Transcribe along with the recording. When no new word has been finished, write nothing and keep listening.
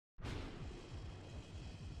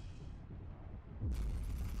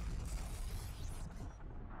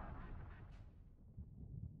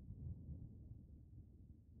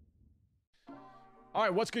All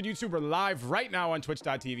right, what's good, YouTube? We're live right now on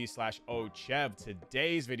twitch.tv/OhChev.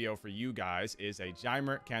 Today's video for you guys is a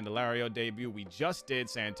JEIMER Candelario debut. We just did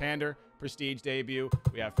Santander Prestige debut.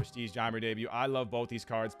 We have Prestige JEIMER debut. I love both these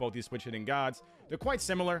cards, both these switch hitting gods. They're quite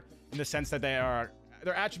similar in the sense that their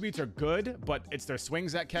attributes are good, but it's their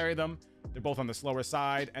swings that carry them. They're both on the slower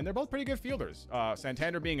side, and they're both pretty good fielders.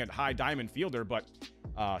 Santander being a high diamond fielder, but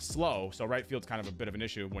slow, so right field's kind of a bit of an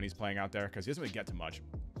issue when he's playing out there because he doesn't really get to much.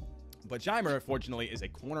 But JEIMER, fortunately, is a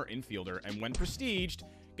corner infielder, and when prestiged,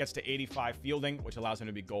 gets to 85 fielding, which allows him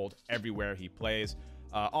to be gold everywhere he plays.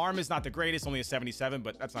 Arm is not the greatest, only a 77,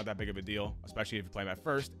 but that's not that big of a deal, especially if you play him at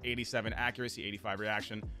first. 87 accuracy, 85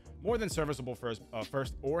 reaction. More than serviceable for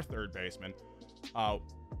first or third baseman.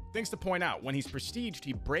 Things to point out, when he's prestiged,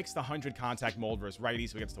 he breaks the 100 contact mold versus righties,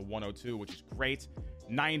 so he gets to 102, which is great.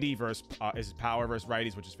 90 versus is his power versus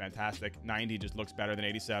righties, which is fantastic. 90 just looks better than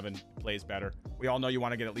 87, plays better. We all know you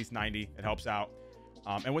want to get at least 90. It helps out.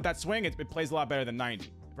 And with that swing, it plays a lot better than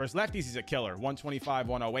 90. Versus lefties, he's a killer. 125,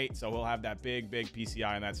 108, so he'll have that big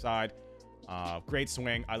PCI on that side. Great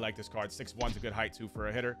swing. I like this card. 6'1's a good height, too, for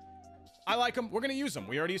a hitter. I like him. We're going to use him.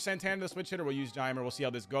 We already used Santander, the switch hitter. We'll use JEIMER. We'll see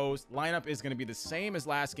how this goes. Lineup is going to be the same as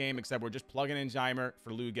last game, except we're just plugging in JEIMER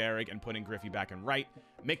for Lou Gehrig and putting Griffey back in right.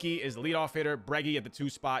 Mickey is the leadoff hitter. Breggy at the 2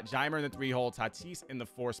 spot. JEIMER in the 3 hole. Tatis in the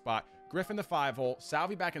 4 spot. Griff in the 5 hole.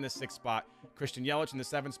 Salvi back in the 6 spot. Christian Yelich in the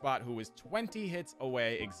 7 spot, who is 20 hits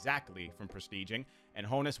away exactly from prestiging. And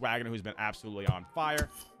Honus Wagner, who's been absolutely on fire.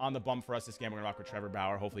 On the bum for us this game, we're going to rock with Trevor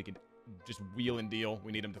Bauer. Hopefully he can just wheel and deal.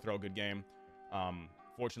 We need him to throw a good game.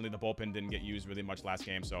 Fortunately, the bullpen didn't get used really much last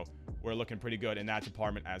game, so we're looking pretty good in that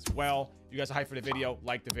department as well. If you guys are hyped for the video,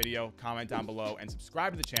 like the video, comment down below, and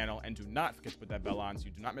subscribe to the channel. And do not forget to put that bell on so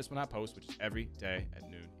you do not miss when I post, which is every day at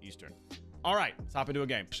noon Eastern. All right, let's hop into a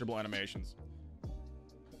game. Shibble animations.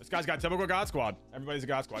 This guy's got typical God Squad. Everybody's a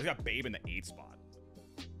God Squad. He's got Babe in the 8 spot.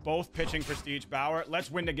 Both pitching Prestige Bauer.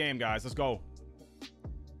 Let's win the game, guys. Let's go.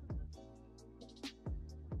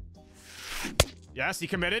 Yes, he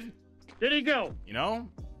committed. Did he go? You know?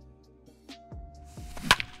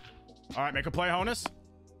 All right, make a play, Honus.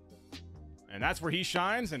 And that's where he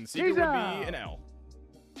shines, and secret would be an L.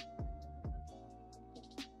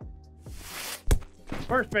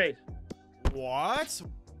 First base. What?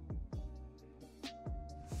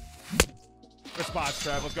 Good spots,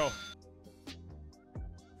 Trev. Let's go.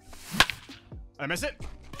 Did I miss it?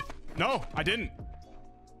 No, I didn't.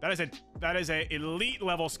 That is a elite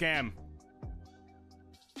level scam.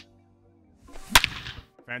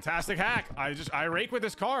 Fantastic hack. I rake with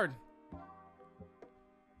this card.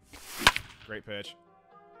 Great pitch.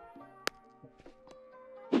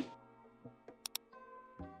 When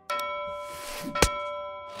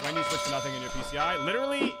you switch to nothing in your PCI?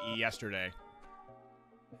 Literally yesterday.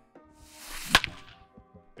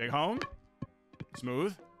 Big home.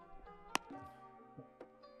 Smooth.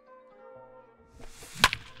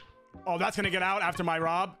 Oh, that's gonna get out after my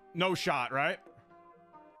rob? No shot, right?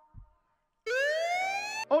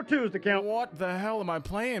 0-2 is the count. What the hell am I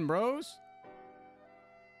playing, bros?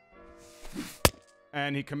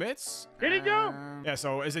 And he commits. Did he go? Yeah.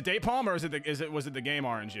 So is it day palm or was it the game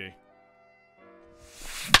RNG?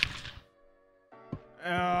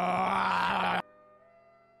 Out.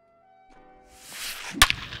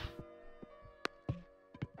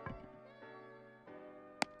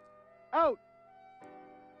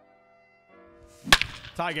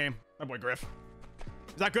 Tie game. My boy Griff.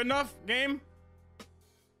 Is that good enough? Game.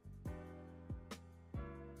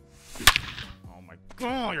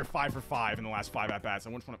 Oh, you're 5 for 5 in the last 5 at-bats.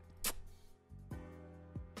 I just want to...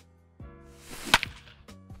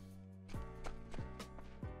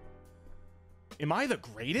 Am I the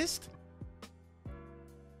greatest?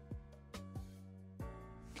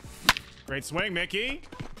 Great swing, Mickey.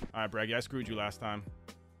 All right, Breggy, I screwed you last time.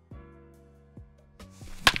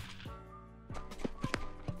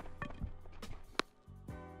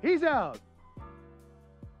 He's out.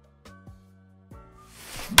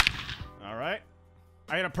 All right.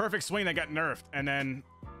 I had a perfect swing that got nerfed, and then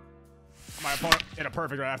my opponent hit a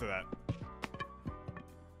perfect right after that.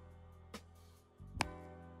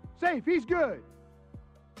 Safe, he's good.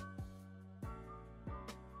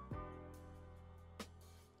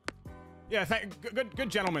 Yeah, good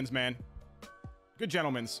gentlemen's, man. Good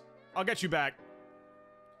gentlemen's. I'll get you back.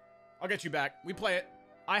 I'll get you back. We play it.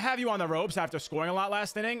 I have you on the ropes after scoring a lot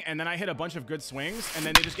last inning, and then I hit a bunch of good swings, and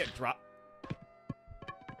then they just get dropped.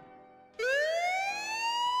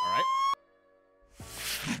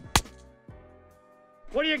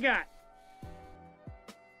 What do you got?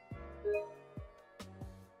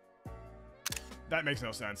 That makes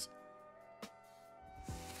no sense.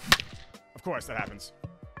 Of course, that happens.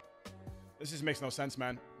 This just makes no sense,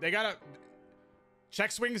 man. They gotta...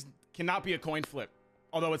 Check swings cannot be a coin flip.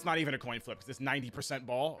 Although it's not even a coin flip because it's 90%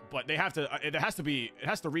 ball. But they have to... It has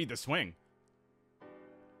to read the swing.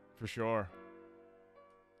 For sure.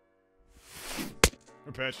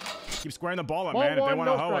 Good pitch. Keep squaring the ball up, man. If they want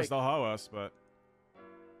to hoe us, they'll hoe us, but...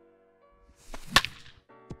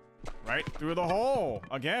 Right through the hole.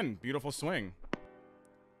 Again, beautiful swing.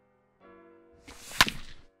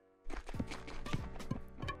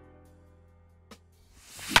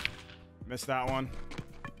 Missed that one.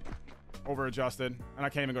 Over adjusted. And I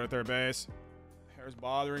can't even go to third base. Hair's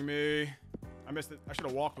bothering me. I missed it. I should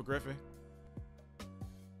have walked with Griffey.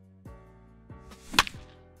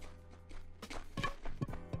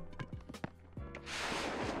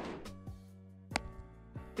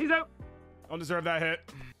 He's out. Don't deserve that hit.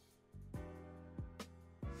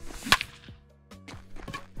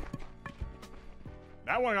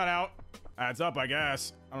 That one got out. Adds up, I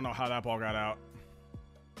guess. I don't know how that ball got out.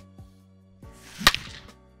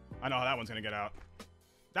 I know how that one's gonna get out.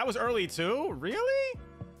 That was early too? Really?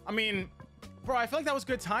 I mean, bro, I feel like that was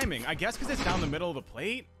good timing. I guess because it's down the middle of the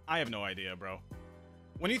plate. I have no idea, bro.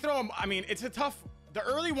 When you throw them, I mean, it's a tough... The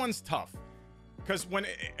early one's tough. Because when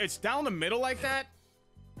it's down the middle like that,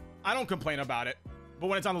 I don't complain about it. But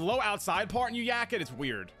when it's on the low outside part and you yak it, it's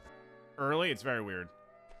weird. Early, it's very weird.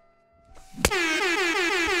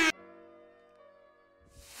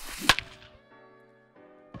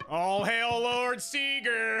 All hail Lord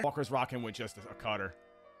Seager. Walker's rocking with just a cutter.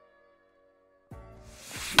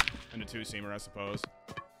 And a two-seamer, I suppose.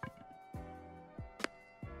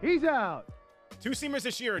 He's out. Two-seamers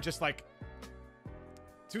this year are just like...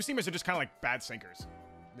 Two-seamers are just kind of like bad sinkers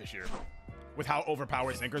this year. With how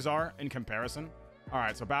overpowered sinkers are in comparison. All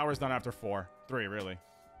right, so Bauer's done after 4. 3, really.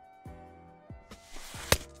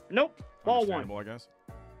 Nope. Ball one. I guess.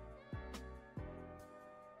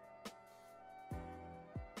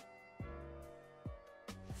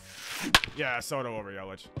 Yeah, Soto over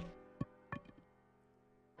Yelich.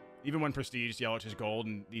 Even when Prestige, Yelich is gold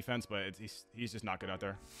in defense, but he's just not good out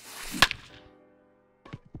there.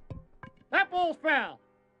 That ball's foul.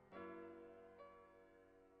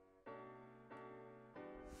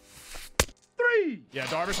 Three. Yeah,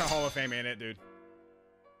 Darvish on Hall of Fame ain't it, dude.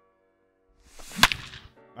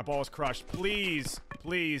 That ball was crushed. Please,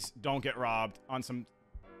 please don't get robbed on some...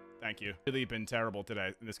 Thank you. Really been terrible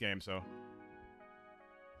today in this game, so...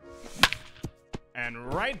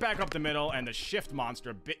 And right back up the middle, and the shift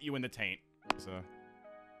monster bit you in the taint. So...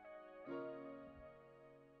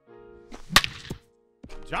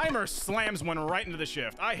 Jeimer slams one right into the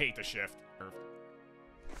shift. I hate the shift. There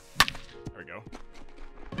we go.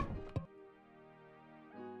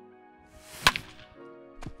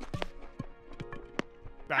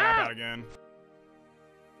 Back up out again.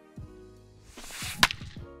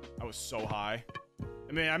 I was so high.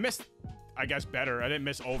 I mean, I missed, I guess, better. I didn't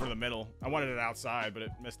miss over the middle. I wanted it outside, but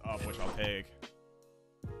it missed up, which I'll take.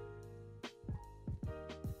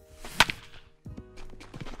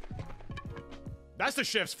 That's the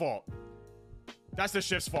shift's fault. That's the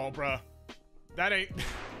shift's fault, bruh. That ain't...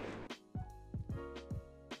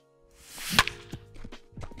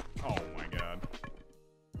 Oh my god.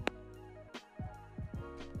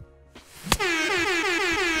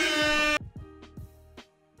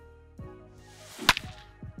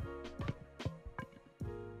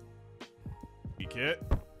 Kit.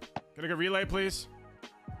 Can I get a relay, please?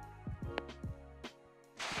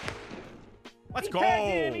 Let's go!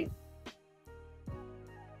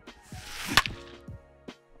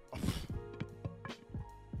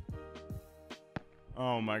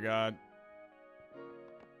 Oh my god.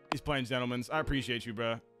 He's playing gentlemen's. I appreciate you,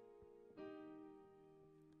 bro.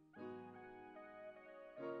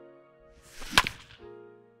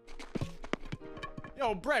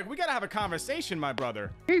 Yo, Breg, we gotta have a conversation, my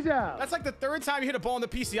brother. He's out. That's like the 3rd time you hit a ball in the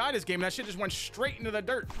PCI this game, and that shit just went straight into the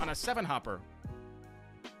dirt on a 7-hopper.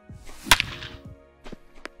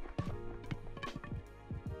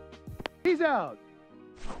 He's out.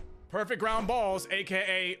 Perfect ground balls,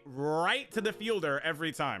 aka right to the fielder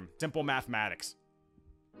every time. Simple mathematics.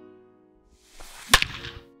 Oh,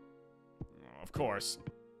 of course.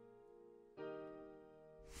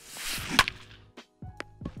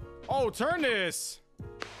 Oh, turn this.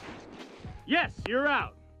 Yes, you're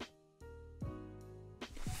out.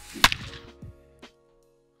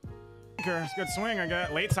 It's a good swing. I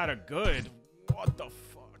got late side of good. What the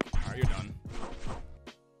fuck? All right, you're done.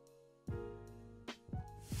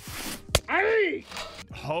 Aye!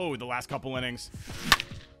 Oh, the last couple innings.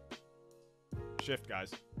 Shift,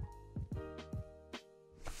 guys.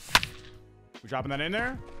 We dropping that in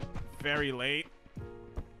there? Very late.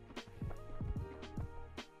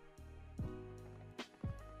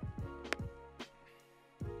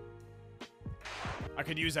 I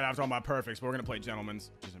could use that after all my perfects, but we're gonna play gentlemen's,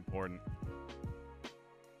 which is important.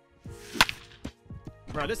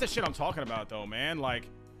 Bro, this is the shit I'm talking about, though, man. Like,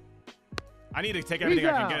 I need to take everything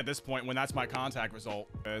I can get at this point when that's my contact result.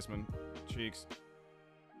 Baseman, cheeks.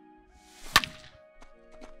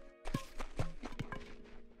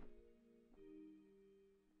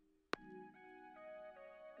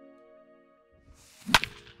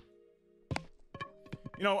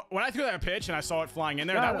 You know, when I threw that pitch and I saw it flying in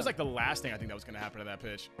there, that was like the last thing I think that was going to happen to that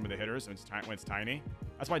pitch. Remember the hitters when it's tiny?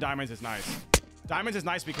 That's why Diamonds is nice. Diamonds is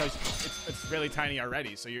nice because it's really tiny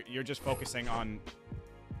already, so you're just focusing on...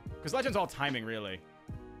 Because Legend's all timing, really.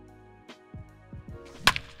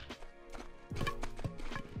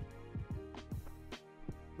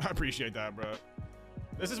 I appreciate that, bro.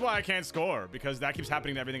 This is why I can't score, because that keeps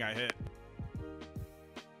happening to everything I hit.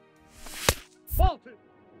 Ball 2.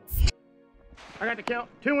 I got to count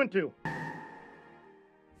 2 and 2.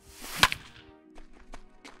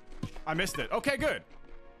 I missed it. Okay, good.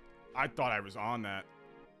 I thought I was on that.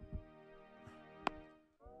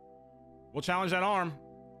 We'll challenge that arm.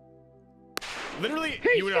 Literally,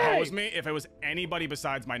 you would have hosed me if it was anybody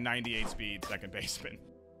besides my 98 speed second baseman.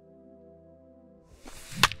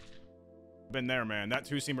 Been there, man. That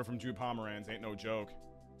two-seamer from Drew Pomeranz ain't no joke.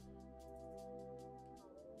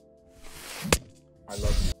 I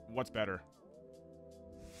love you. What's better?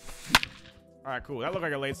 All right, cool. That looked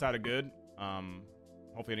like a late side of good. Hopefully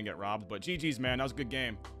I didn't get robbed, but GG's, man. That was a good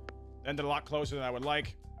game. Ended a lot closer than I would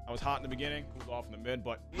like. I was hot in the beginning, cooled off in the mid,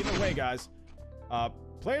 but either way, guys,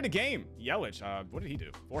 player of the game, Yelich. What did he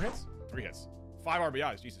do? 4 hits? 3 hits. 5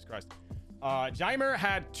 RBIs. Jesus Christ. JEIMER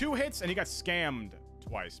had 2 hits, and he got scammed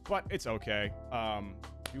twice, but it's okay.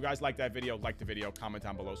 If you guys like that video, like the video, comment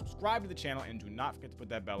down below, subscribe to the channel, and do not forget to put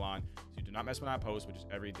that bell on so you do not miss when I post, which is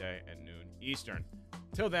every day at noon Eastern.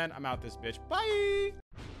 Till then, I'm out this bitch. Bye!